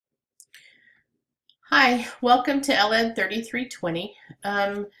Hi, welcome to LN 3320.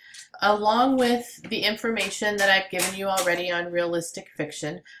 Along with the information that I've given you already on realistic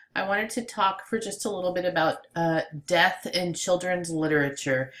fiction, I wanted to talk for just a little bit about death in children's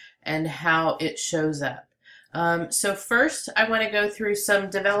literature and how it shows up. So first, I want to go through some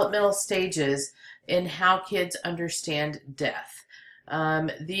developmental stages in how kids understand death.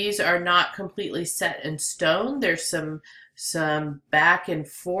 These are not completely set in stone. There's some back and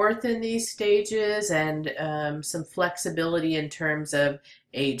forth in these stages and some flexibility in terms of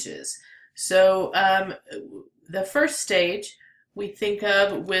ages. So the first stage we think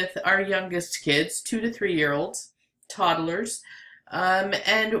of with our youngest kids, 2 to 3 year olds, toddlers,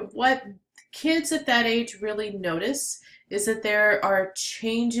 and what kids at that age really notice is that there are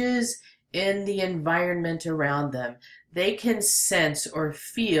changes in the environment around them. They can sense or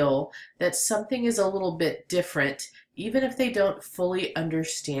feel that something is a little bit different, even if they don't fully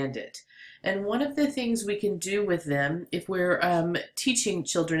understand it. And one of the things we can do with them, if we're teaching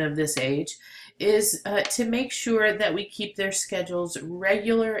children of this age, is to make sure that we keep their schedules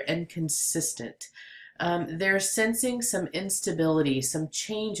regular and consistent. They're sensing some instability, some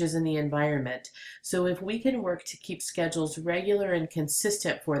changes in the environment. So if we can work to keep schedules regular and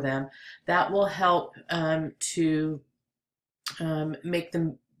consistent for them, that will help to make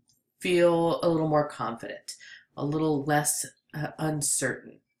them feel a little more confident, a little less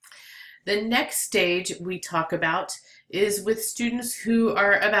uncertain. The next stage we talk about is with students who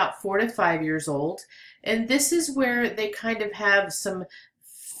are about 4 to 5 years old, and this is where they kind of have some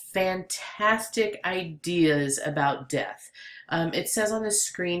fantastic ideas about death. It says on the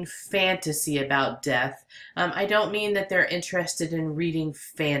screen fantasy about death. I don't mean that they're interested in reading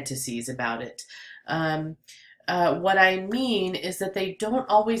fantasies about it. What I mean is that they don't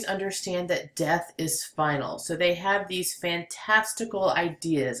always understand that death is final. So they have these fantastical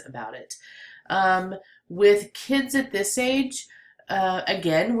ideas about it. With kids at this age,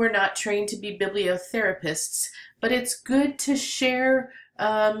 again, we're not trained to be bibliotherapists, but it's good to share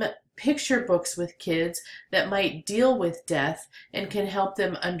picture books with kids that might deal with death and can help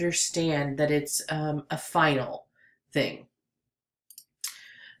them understand that it's a final thing.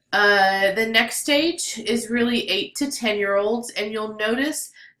 The next stage is really 8 to 10 year olds, and you'll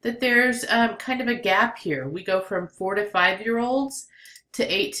notice that there's kind of a gap here. We go from 4 to 5 year olds to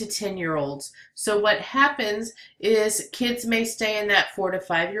 8 to 10 year olds. So what happens is kids may stay in that 4 to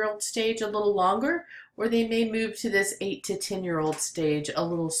 5 year old stage a little longer, or they may move to this 8 to 10 year old stage a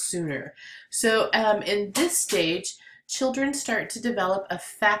little sooner. So in this stage, children start to develop a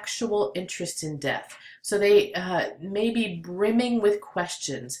factual interest in death. So they may be brimming with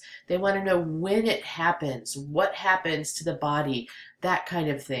questions. They want to know when it happens, what happens to the body, that kind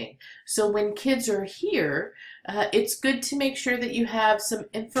of thing. So when kids are here, it's good to make sure that you have some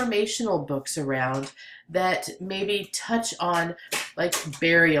informational books around that maybe touch on like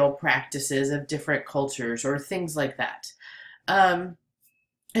burial practices of different cultures or things like that. And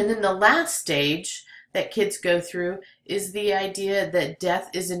then the last stage that kids go through is the idea that death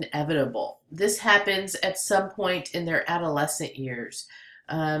is inevitable. This happens at some point in their adolescent years.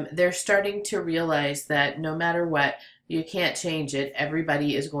 They're starting to realize that no matter what, you can't change it.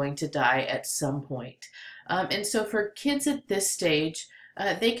 Everybody is going to die at some point. And so for kids at this stage,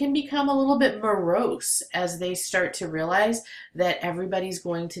 they can become a little bit morose as they start to realize that everybody's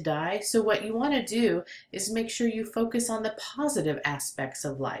going to die. So what you want to do is make sure you focus on the positive aspects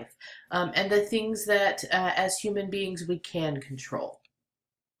of life and the things that as human beings we can control.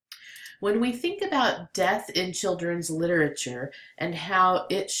 When we think about death in children's literature and how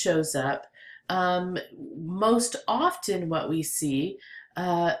it shows up, most often what we see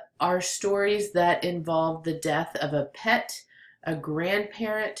are stories that involve the death of a pet, a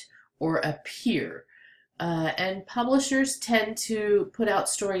grandparent, or a peer. And publishers tend to put out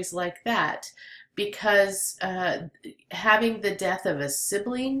stories like that because having the death of a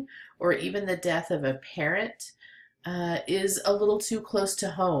sibling or even the death of a parent is a little too close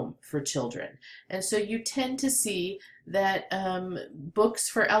to home for children. And so you tend to see that books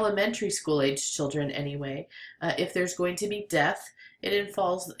for elementary school age children anyway, if there's going to be death, it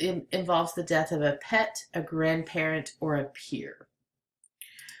involves the death of a pet, a grandparent, or a peer.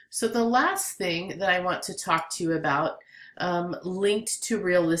 So the last thing that I want to talk to you about, linked to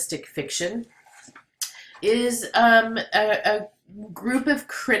realistic fiction, is a group of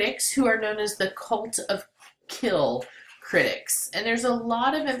critics who are known as the Cult of Kill critics. And there's a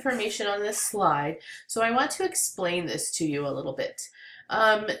lot of information on this slide, so I want to explain this to you a little bit.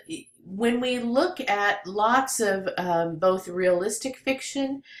 When we look at lots of both realistic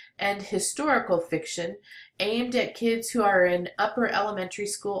fiction and historical fiction, aimed at kids who are in upper elementary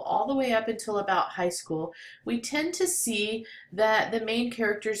school all the way up until about high school, we tend to see that the main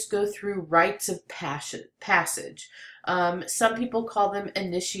characters go through rites of passage. Some people call them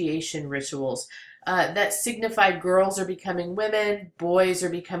initiation rituals that signify girls are becoming women, boys are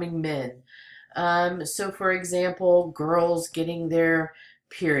becoming men. So, for example, girls getting their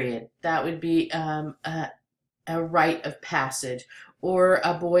period, that would be a rite of passage. Or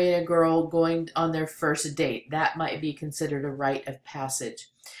a boy and a girl going on their first date, that might be considered a rite of passage.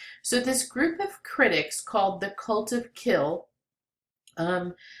 So this group of critics called the Cult of Kill,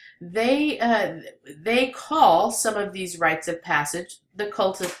 um, they call some of these rites of passage the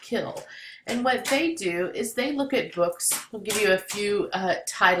Cult of Kill. And what they do is they look at books. I'll give you a few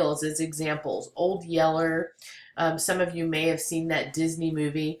titles as examples. Old Yeller. Some of you may have seen that Disney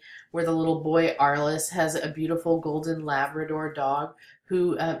movie where the little boy Arliss has a beautiful golden Labrador dog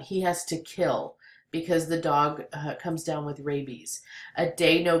who he has to kill because the dog comes down with rabies. A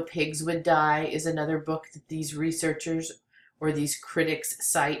Day No Pigs Would Die is another book that these researchers or these critics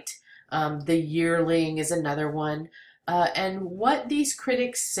cite. The Yearling is another one. And what these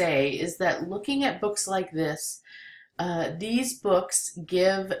critics say is that looking at books like this, these books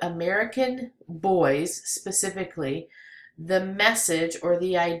give American boys specifically the message or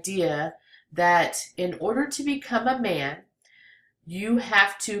the idea that in order to become a man, you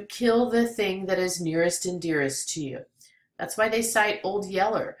have to kill the thing that is nearest and dearest to you. That's why they cite Old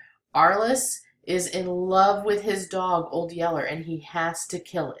Yeller. Arliss is in love with his dog, Old Yeller, and he has to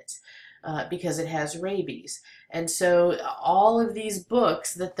kill it because it has rabies. And so all of these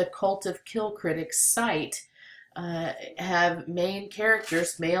books that the Cult of Kill critics cite have main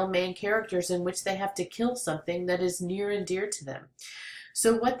characters, male main characters, in which they have to kill something that is near and dear to them.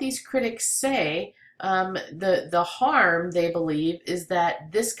 So what these critics say, the harm they believe is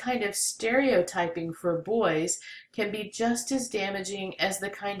that this kind of stereotyping for boys can be just as damaging as the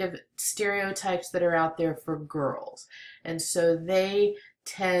kind of stereotypes that are out there for girls. And so they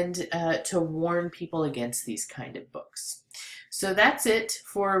tend to warn people against these kind of books. So that's it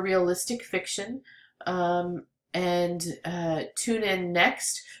for realistic fiction. And tune in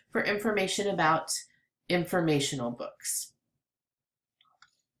next for information about informational books.